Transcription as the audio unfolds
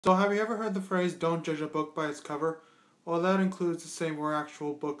So have you ever heard the phrase, don't judge a book by its cover? Well, that includes the same for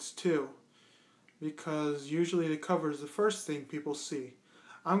actual books too, because usually the cover is the first thing people see.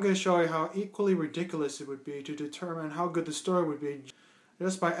 I'm going to show you how equally ridiculous it would be to determine how good the story would be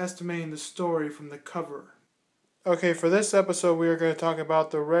just by estimating the story from the cover. Okay, for this episode we are going to talk about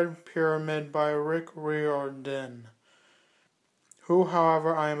The Red Pyramid by Riordan, who,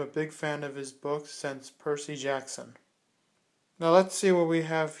 however, I am a big fan of his books since Percy Jackson. Now let's see what we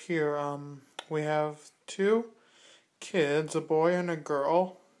have here. We have two kids, a boy and a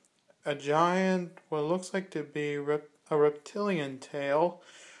girl, a giant, what looks like to be a reptilian tail,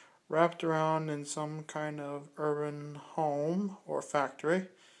 wrapped around in some kind of urban home or factory.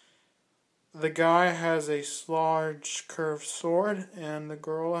 The guy has a large curved sword, and the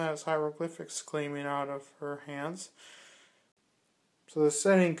girl has hieroglyphics gleaming out of her hands. So the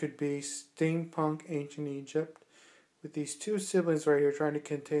setting could be steampunk ancient Egypt, with these two siblings right here trying to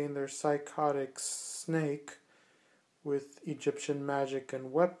contain their psychotic snake with Egyptian magic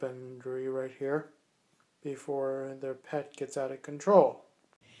and weaponry right here before their pet gets out of control.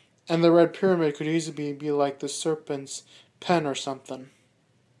 And the Red Pyramid could easily be like the serpent's pen or something.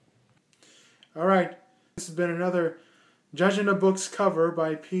 Alright, this has been another Judging a Book's cover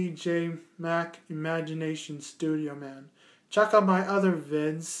by PJ Mac Imagination Studio Man. Check out my other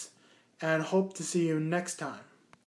vids and hope to see you next time.